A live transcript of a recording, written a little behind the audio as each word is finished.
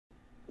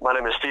My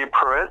name is Steve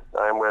Pruitt.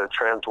 I'm with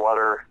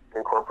Transwater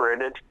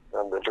Incorporated.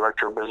 I'm the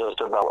Director of Business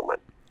Development.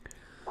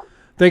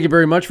 Thank you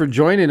very much for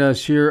joining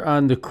us here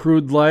on the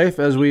Crude Life.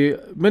 As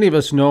many of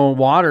us know,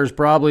 water is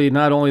probably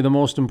not only the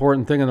most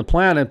important thing on the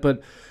planet,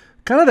 but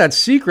kind of that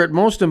secret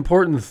most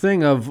important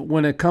thing of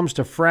when it comes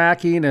to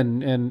fracking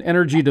and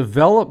energy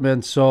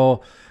development.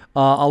 So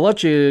I'll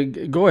let you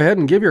go ahead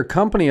and give your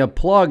company a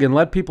plug and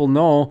let people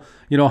know,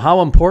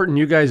 how important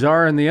you guys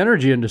are in the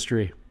energy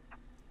industry.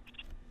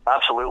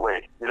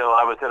 Absolutely.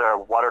 I was at a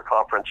water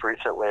conference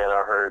recently and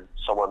I heard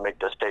someone make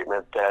the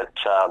statement that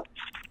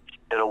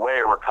in a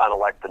way we're kind of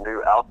like the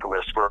new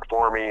alchemists. We're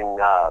forming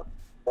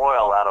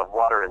oil out of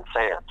water and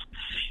sand.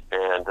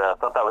 And I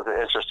thought that was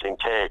an interesting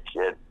take.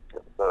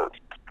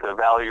 The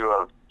value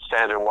of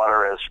sand and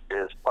water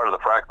is part of the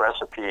frac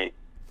recipe.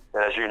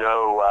 And as you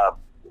know,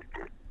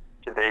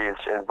 today's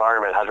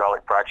environment,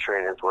 hydraulic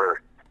fracturing is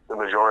where the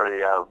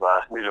majority of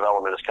new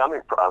development is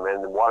coming from,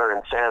 and water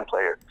and sand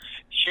play a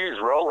huge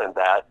role in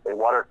that. And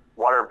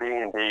water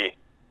being the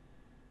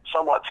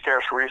somewhat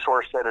scarce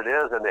resource that it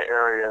is in the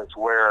areas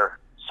where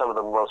some of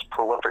the most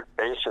prolific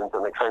basins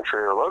in the country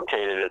are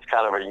located, it's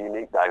kind of a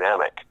unique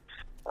dynamic.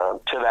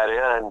 To that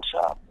end,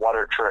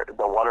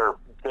 the water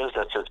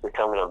business is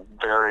becoming a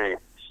very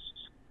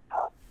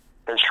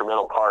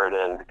instrumental part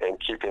in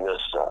keeping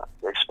this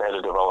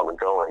expanded development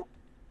going.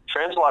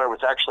 Transwater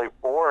was actually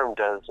formed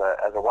as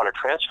a water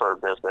transfer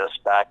business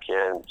back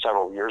in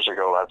several years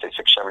ago, I'd say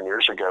 6-7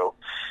 years ago.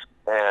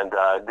 And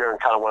during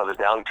kind of one of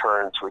the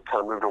downturns, we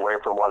kind of moved away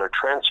from water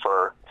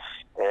transfer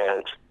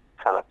and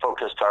kind of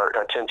focused our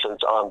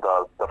attentions on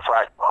the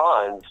frac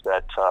ponds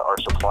that are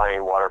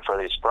supplying water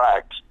for these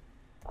fracs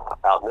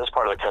out in this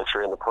part of the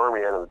country, in the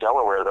Permian and the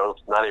Delaware. Those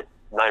 99%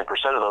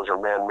 of those are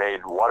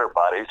man-made water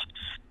bodies.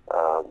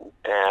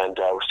 And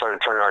we started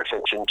turning our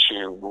attention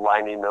to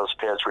lining those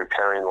pits,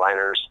 repairing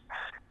liners.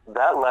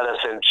 That led us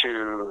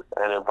into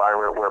an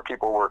environment where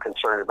people were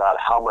concerned about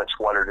how much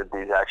water did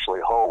these actually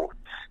hold.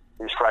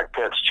 These frac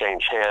pits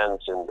change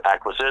hands in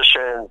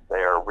acquisition.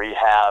 They are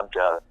rehabbed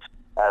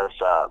as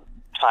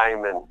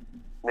time and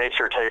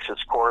nature takes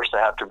its course. They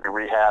have to be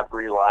rehabbed,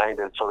 relined,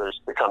 and so there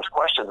becomes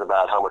questions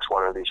about how much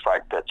water these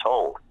frac pits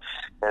hold.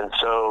 And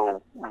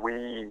so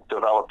we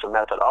developed a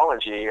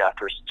methodology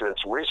after doing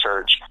some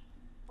research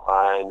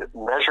on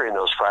measuring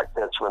those frac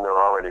pits when they're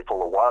already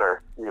full of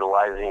water,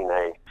 utilizing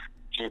a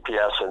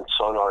GPS and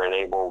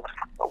sonar-enabled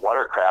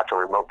watercraft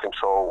or remote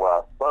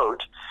control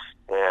boat.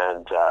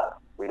 And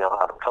we now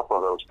have a couple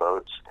of those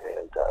boats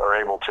and are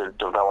able to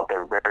develop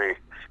a very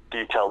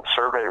detailed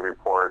survey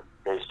report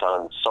based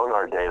on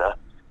sonar data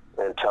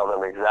and tell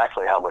them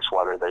exactly how much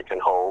water they can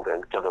hold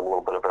and give them a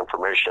little bit of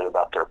information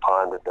about their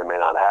pond that they may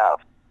not have.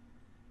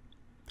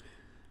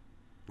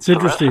 It's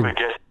interesting.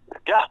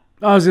 Yeah.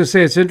 I was going to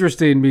say it's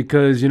interesting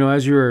because,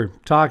 as you were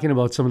talking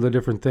about some of the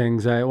different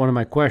things, one of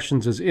my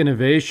questions is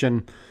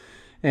innovation,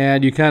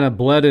 and you kind of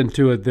bled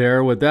into it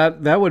there. With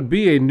that would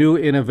be a new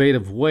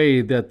innovative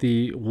way that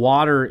the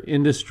water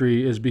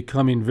industry is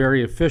becoming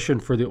very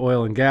efficient for the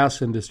oil and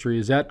gas industry.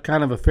 Is that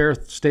kind of a fair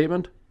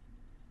statement?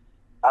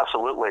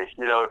 Absolutely.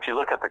 If you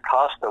look at the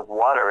cost of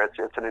water,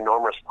 it's an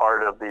enormous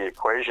part of the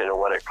equation of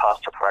what it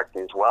costs to frac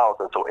these wells.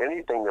 And so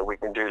anything that we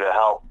can do to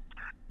help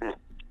these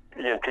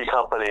E&P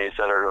companies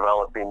that are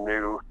developing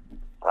new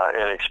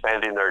and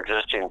expanding their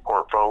existing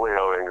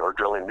portfolio or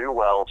drilling new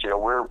wells,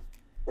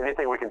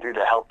 anything we can do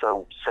to help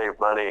them save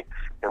money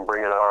and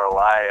bring an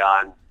ROI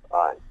on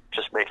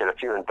just making a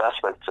few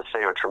investments to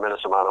save a tremendous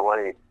amount of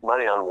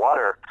money on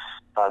water.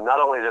 Not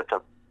only is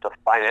it the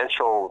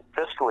financial,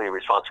 fiscally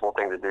responsible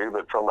thing to do,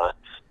 but from an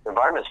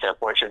environment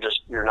standpoint,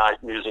 you're not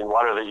using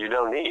water that you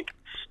don't need.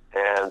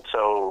 And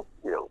so,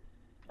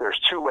 there's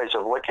two ways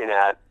of looking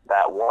at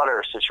that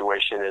water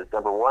situation. Is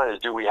number one is,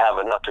 do we have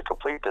enough to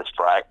complete this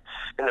frac?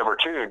 And number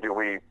two,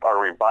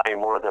 are we buying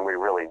more than we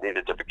really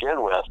needed to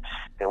begin with?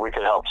 And we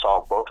can help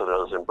solve both of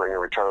those and bring a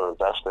return on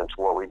investment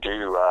to what we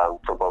do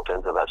from both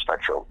ends of that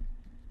spectrum.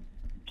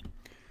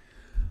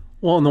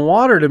 Well, and the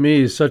water to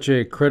me is such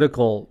a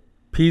critical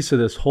piece of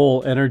this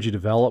whole energy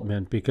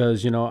development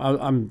because,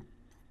 I'm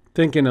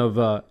thinking of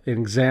an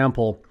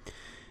example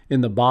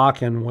in the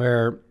Bakken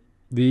where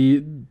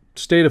the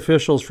state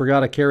officials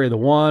forgot to carry the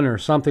one or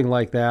something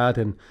like that,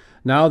 and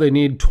now they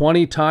need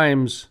 20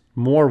 times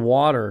more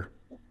water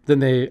than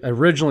they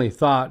originally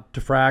thought to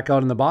frack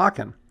out in the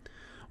Bakken.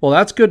 Well,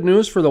 that's good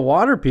news for the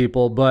water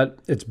people, but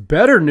it's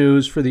better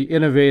news for the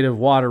innovative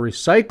water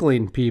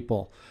recycling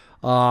people.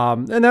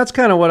 And that's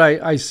kind of what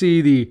I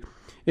see the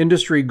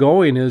industry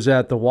going, is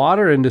that the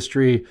water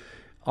industry,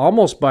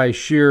 almost by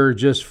sheer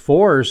just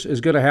force,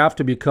 is going to have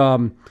to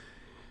become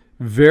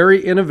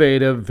very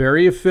innovative,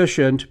 very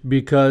efficient,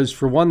 because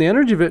for one, the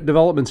energy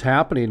development's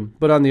happening,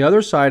 but on the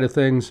other side of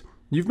things,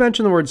 you've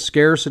mentioned the word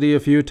scarcity a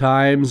few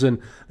times and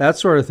that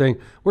sort of thing.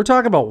 We're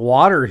talking about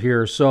water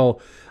here.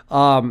 So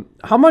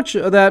how much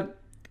of that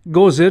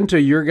goes into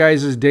your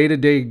guys'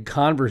 day-to-day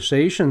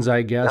conversations,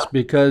 I guess,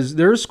 because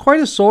there's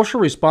quite a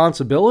social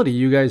responsibility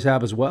you guys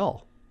have as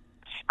well.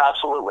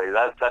 Absolutely.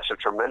 That's a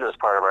tremendous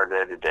part of our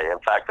day-to-day. In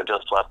fact, I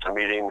just left a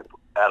meeting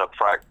at a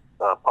frac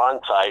pond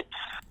site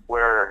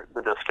where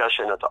the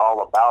discussion is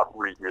all about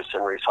reuse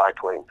and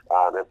recycling.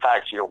 In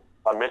fact,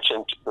 I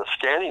mentioned the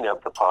scanning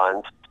of the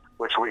ponds,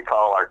 which we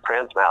call our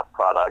Transmap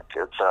product.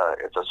 It's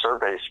a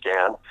survey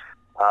scan.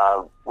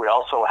 We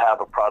also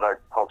have a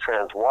product called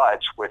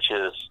Transwatch, which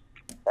is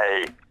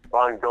a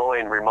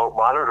ongoing remote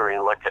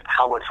monitoring look at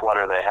how much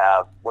water they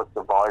have, what's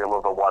the volume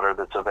of the water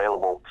that's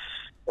available.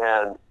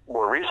 And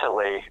more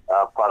recently,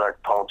 a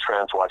product called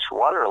Transwatch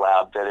Water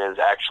Lab that is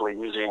actually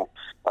using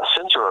a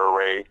sensor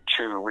array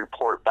to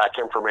report back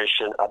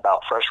information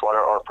about freshwater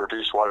or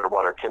produced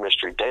water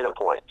chemistry data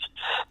points.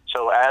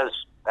 So as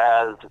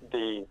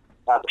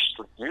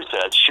you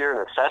said,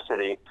 sheer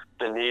necessity,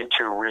 the need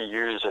to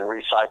reuse and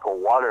recycle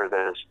water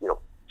that is,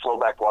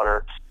 flowback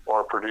water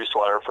or produced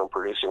water from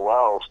producing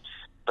wells,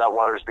 that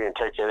water is being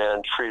taken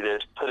in,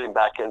 treated, putting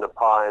back into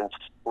ponds,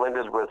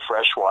 blended with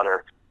fresh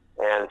water.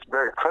 And it's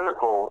very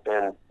critical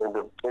in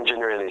the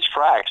engineering of these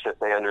fracs that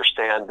they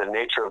understand the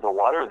nature of the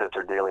water that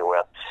they're dealing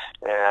with.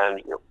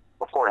 And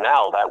before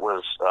now, that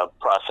was a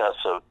process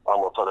of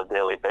almost on a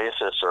daily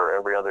basis or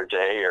every other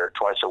day or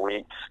twice a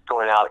week,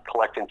 going out,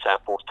 collecting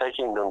samples,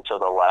 taking them to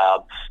the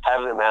lab,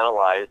 having them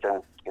analyzed.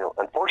 And,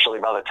 unfortunately,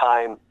 by the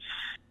time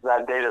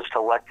that data is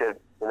collected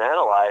and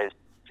analyzed,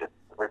 the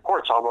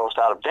report's almost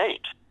out of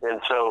date. And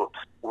so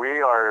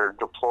we are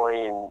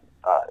deploying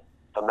a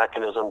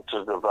mechanism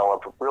to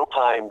develop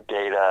real-time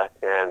data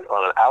and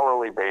on an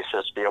hourly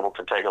basis be able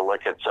to take a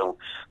look at some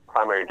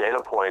primary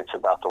data points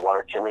about the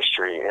water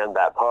chemistry in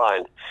that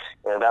pond.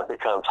 And that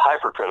becomes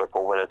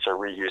hypercritical when it's a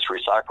reuse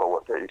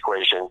recycle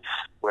equation,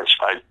 which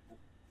I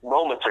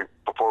moments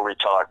before we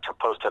talked,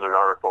 posted an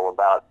article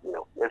about,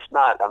 it's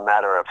not a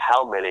matter of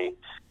how many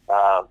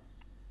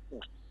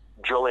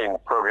drilling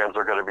programs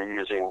are going to be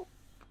using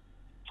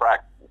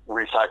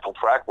recycled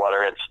frac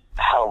water. It's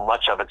how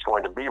much of it's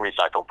going to be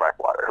recycled frac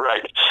water,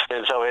 right?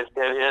 And so it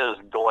is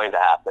going to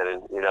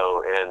happen, in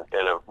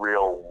a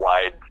real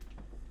wide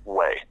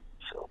way.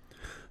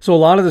 So a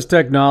lot of this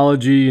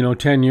technology,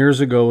 10 years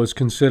ago was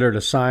considered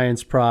a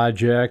science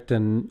project,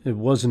 and it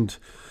wasn't,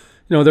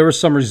 there was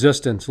some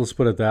resistance, let's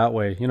put it that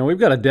way. We've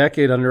got a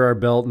decade under our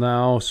belt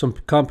now. Some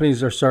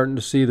companies are starting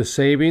to see the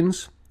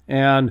savings,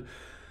 and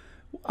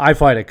I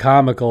find it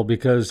comical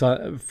because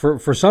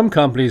for some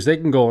companies, they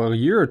can go a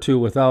year or two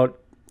without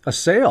a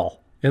sale.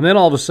 And then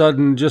all of a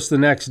sudden, just the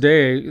next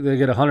day, they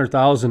get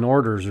 100,000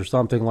 orders or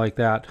something like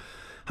that.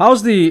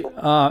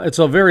 It's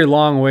a very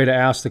long way to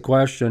ask the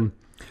question,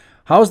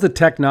 how's the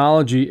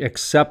technology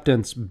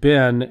acceptance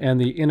been and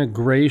the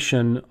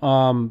integration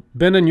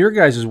been in your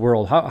guys'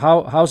 world?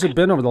 How's it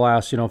been over the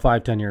last,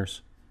 5-10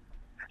 years?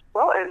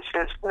 Well, it's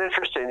been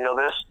interesting.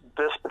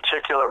 This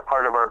particular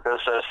part of our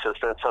business has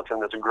been something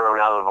that's grown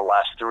out of the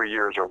last 3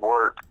 years of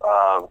work.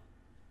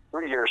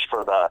 3 years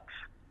for the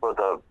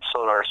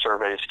sonar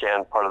survey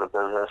scan part of the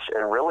business,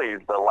 and really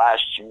the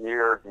last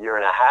year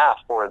and a half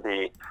for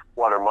the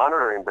water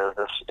monitoring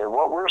business. And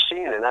what we're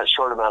seeing in that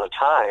short amount of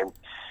time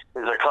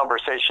is a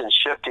conversation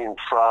shifting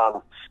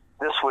from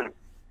this would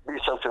be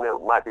something that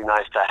might be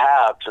nice to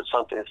have to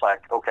something that's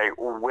like, okay,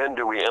 when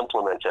do we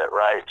implement it,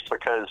 right?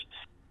 Because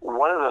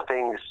one of the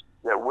things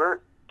that we're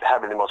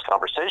having the most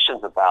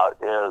conversations about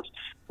is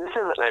this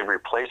isn't a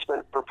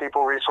replacement for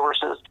people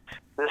resources.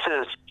 This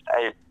is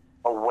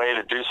a way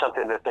to do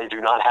something that they do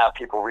not have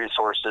people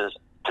resources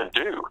to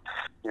do.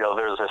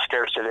 There's a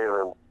scarcity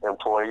of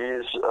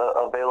employees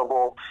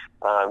available.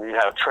 You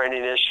have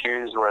training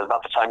issues where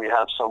about the time you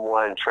have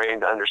someone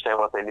trained to understand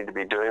what they need to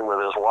be doing with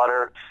this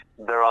water,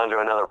 they're on to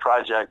another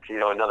project,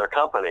 another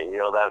company,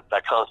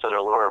 that constant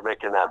allure of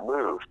making that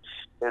move.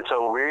 And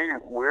so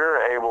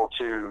we're able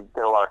to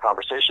get a lot of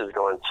conversations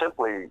going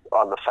simply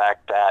on the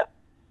fact that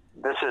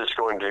this is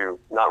going to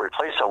not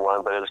replace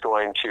someone, but it's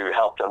going to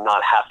help them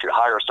not have to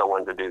hire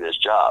someone to do this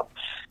job.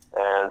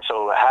 And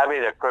so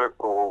having a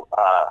critical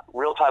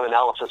real-time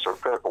analysis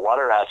of critical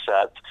water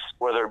assets,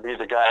 whether it be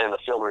the guy in the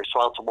field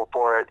responsible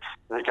for it,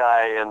 the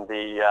guy in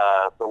the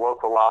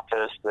local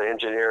office, the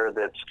engineer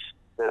that's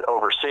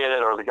overseeing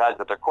it, or the guys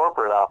at the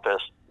corporate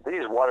office,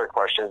 these water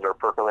questions are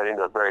percolating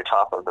to the very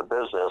top of the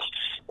business,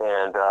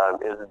 and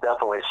is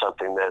definitely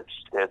something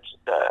it's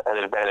an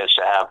advantage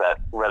to have that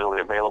readily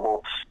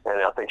available.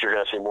 And I think you're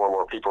going to see more and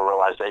more people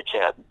realize they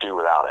can't do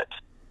without it.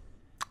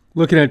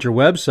 Looking at your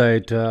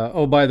website,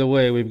 by the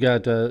way, we've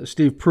got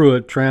Steve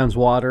Pruitt,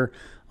 Transwater,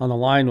 on the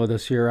line with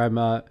us here. I'm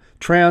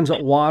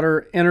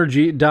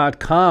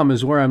transwaterenergy.com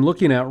is where I'm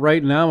looking at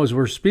right now as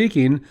we're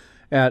speaking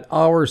at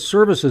our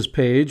services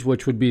page,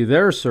 which would be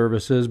their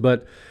services.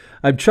 But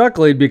I'm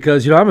chuckling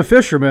because, I'm a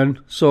fisherman,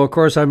 so of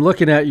course I'm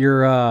looking at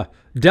your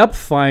depth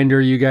finder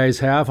you guys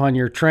have on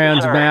your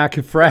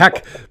Transmac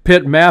frac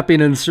pit mapping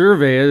and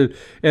survey.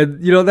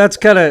 And that's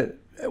kind of,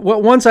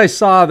 once I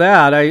saw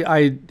that,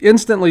 I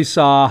instantly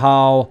saw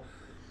how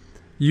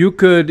you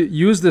could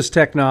use this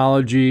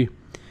technology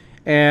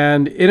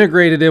and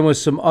integrate it in with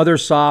some other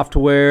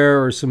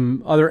software or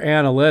some other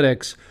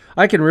analytics.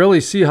 I can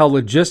really see how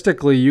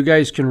logistically you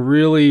guys can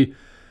really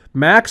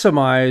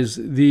maximize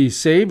the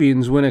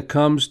savings when it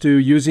comes to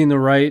using the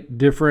right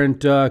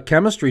different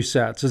chemistry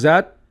sets. Is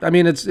that, I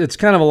mean, it's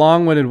kind of a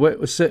long-winded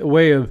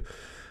way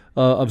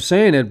of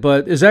saying it,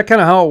 but is that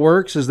kind of how it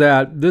works? Is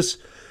that this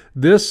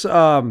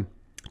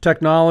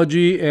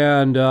technology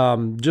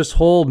and just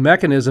whole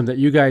mechanism that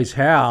you guys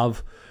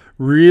have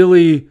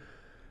really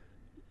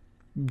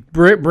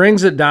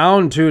brings it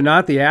down to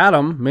not the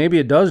atom, maybe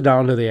it does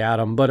down to the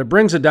atom, but it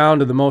brings it down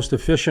to the most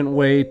efficient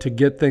way to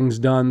get things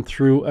done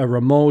through a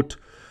remote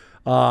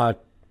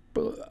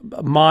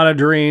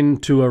monitoring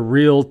to a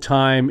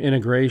real-time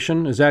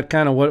integration? Is that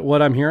kind of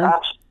what I'm hearing?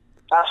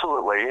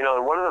 Absolutely. You know,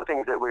 and one of the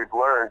things that we've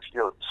learned, you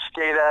know,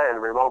 SCADA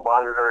and remote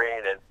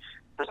monitoring, and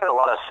there's been a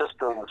lot of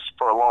systems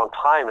for a long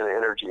time in the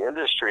energy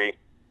industry,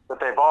 but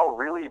they've all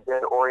really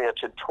been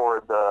oriented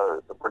toward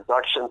the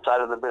production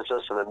side of the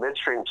business and the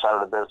midstream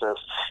side of the business.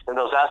 And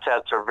those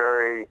assets are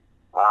very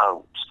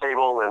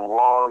stable and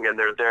long, and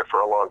they're there for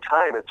a long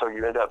time. And so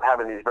you end up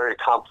having these very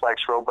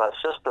complex, robust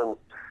systems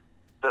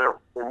that are,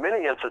 in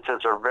many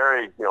instances, are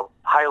very, you know,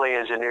 highly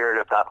engineered,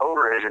 if not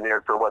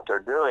over-engineered for what they're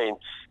doing.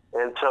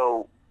 And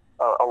so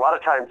a lot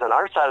of times on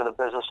our side of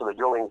the business of the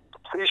drilling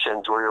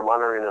completions where you're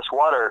monitoring this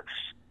water,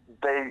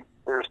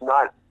 there's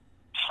not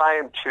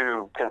time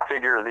to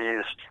configure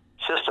these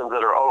systems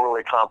that are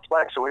overly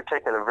complex. So we've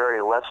taken a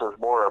very less is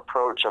more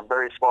approach, a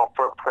very small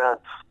footprint,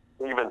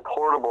 even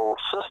portable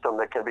system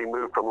that can be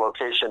moved from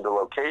location to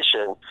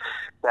location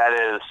that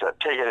is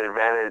taking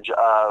advantage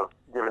of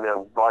giving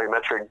them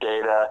volumetric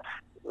data,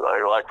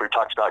 like we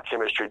talked about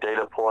chemistry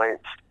data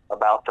points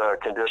about the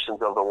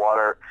conditions of the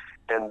water.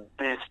 And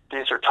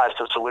these are types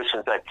of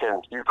solutions that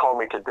you call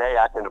me today,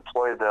 I can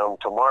deploy them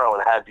tomorrow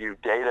and have you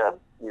data,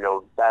 you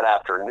know, that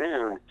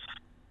afternoon.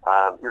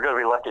 You're going to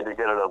be lucky to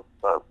get it,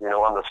 you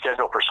know, on the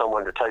schedule for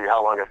someone to tell you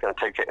how long it's going to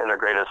take to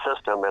integrate a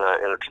system in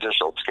a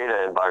traditional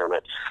SCADA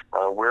environment.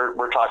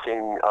 We're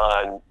talking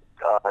on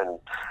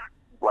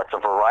like the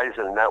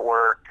Verizon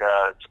network.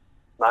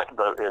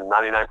 In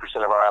 99%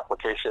 of our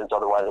applications,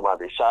 otherwise it might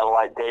be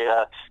satellite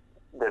data.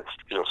 That's,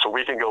 you know, so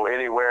we can go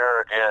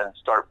anywhere and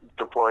start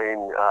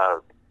deploying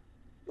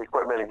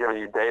equipment and giving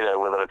you data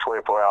within a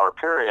 24-hour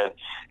period,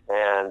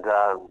 and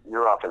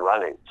you're off and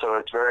running.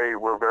 So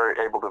we're very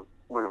able to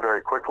move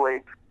very quickly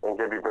and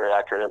give you very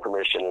accurate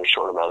information in a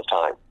short amount of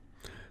time.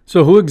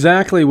 So who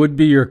exactly would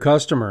be your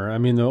customer? I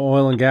mean, the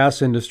oil and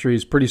gas industry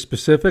is pretty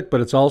specific,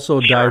 but it's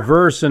also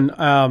diverse. And,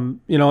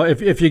 you know,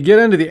 if you get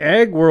into the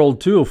ag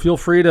world too, feel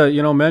free to,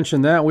 you know,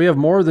 mention that. We have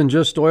more than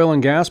just oil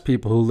and gas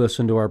people who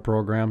listen to our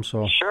program.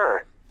 So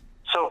Sure.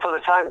 So for the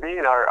time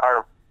being,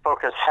 our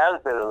focus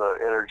has been in the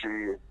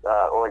energy,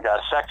 oil and gas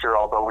sector,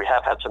 although we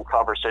have had some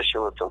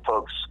conversation with some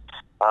folks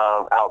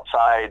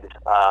outside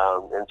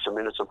in some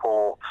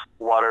municipal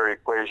water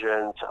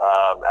equations,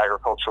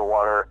 agricultural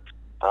water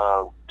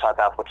type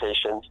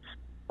applications.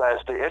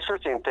 But the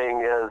interesting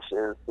thing is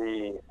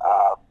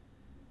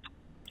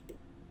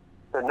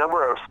the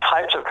number of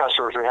types of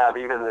customers we have,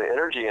 even in the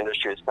energy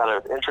industry, is kind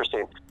of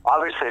interesting.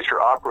 Obviously, it's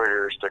your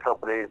operators, the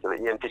companies, the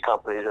E&P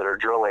companies that are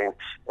drilling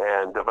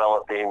and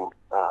developing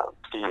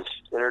these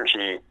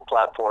energy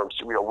platforms.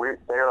 You know,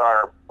 they're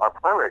our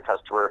primary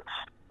customer,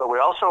 but we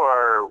also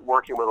are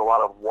working with a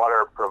lot of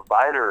water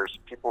providers,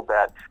 people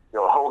that, you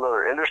know, a whole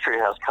other industry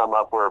has come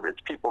up where it's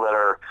people that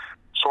are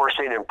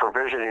sourcing and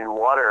provisioning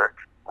water,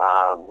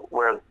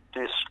 where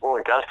these oil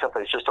and gas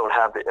companies just don't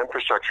have the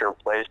infrastructure in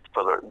place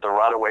for the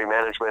right-of-way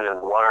management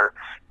and water,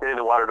 getting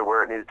the water to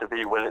where it needs to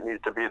be, when it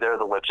needs to be there,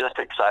 the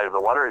logistics side of the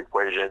water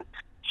equation.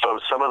 So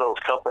some of those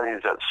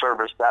companies that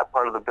service that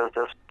part of the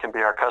business can be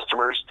our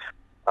customers.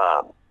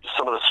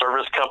 Some of the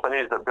service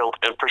companies that build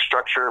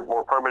infrastructure,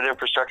 more permanent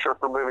infrastructure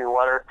for moving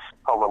water,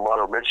 called the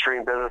water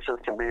midstream businesses,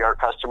 can be our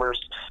customers.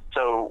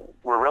 So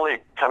we're really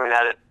coming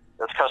at it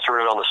as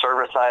customers on the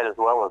service side as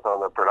well as on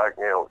the product,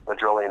 you know, the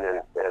drilling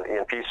and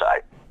E&P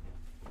side.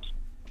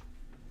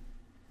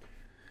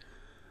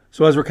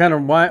 So as we're kind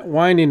of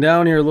winding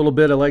down here a little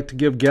bit, I'd like to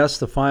give guests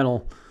the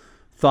final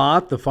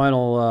thought, the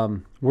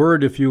final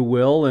word, if you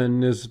will.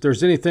 And if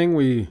there's anything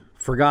we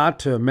forgot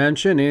to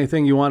mention,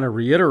 anything you want to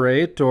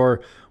reiterate,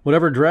 or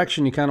whatever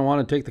direction you kind of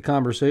want to take the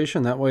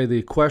conversation, that way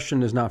the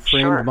question is not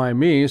framed by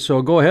me.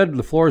 So go ahead,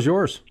 the floor is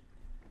yours.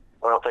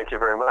 Well, thank you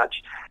very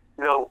much.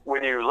 You know,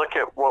 when you look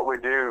at what we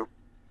do,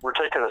 we're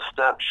taking a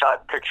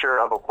snapshot picture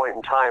of a point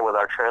in time with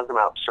our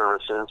Transmap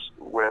services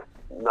with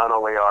not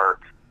only our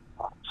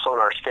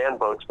sonar scan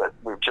boats, but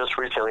we've just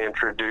recently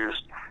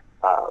introduced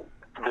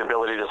the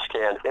ability to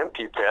scan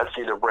empty pits,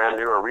 either brand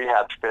new or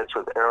rehab pits,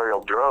 with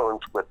aerial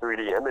drones with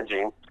 3D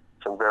imaging,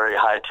 some very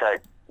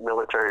high-tech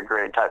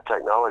military-grade type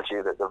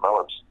technology that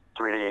develops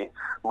 3D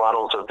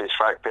models of these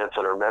frac pits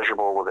that are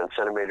measurable within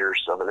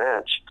centimeters of an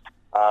inch.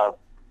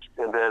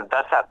 And then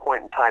that's that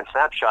point-in-time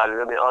snapshot. And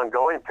then the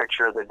ongoing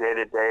picture, the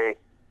day-to-day,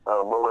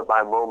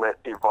 moment-by-moment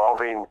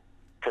evolving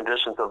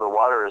conditions of the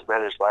water is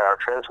managed by our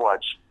Transwater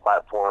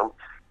platform.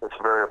 It's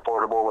a very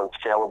affordable and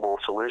scalable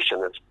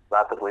solution that's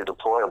rapidly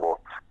deployable.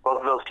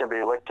 Both of those can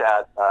be looked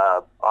at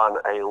on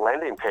a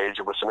landing page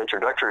with some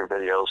introductory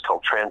videos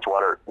called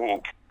Transwater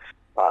Inc.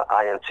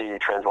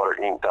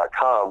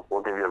 inctranswaterinc.com,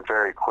 will give you a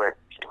very quick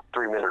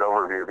 3-minute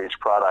overview of each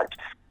product,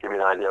 give you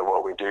an idea of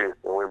what we do,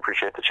 and we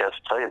appreciate the chance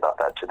to tell you about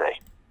that today.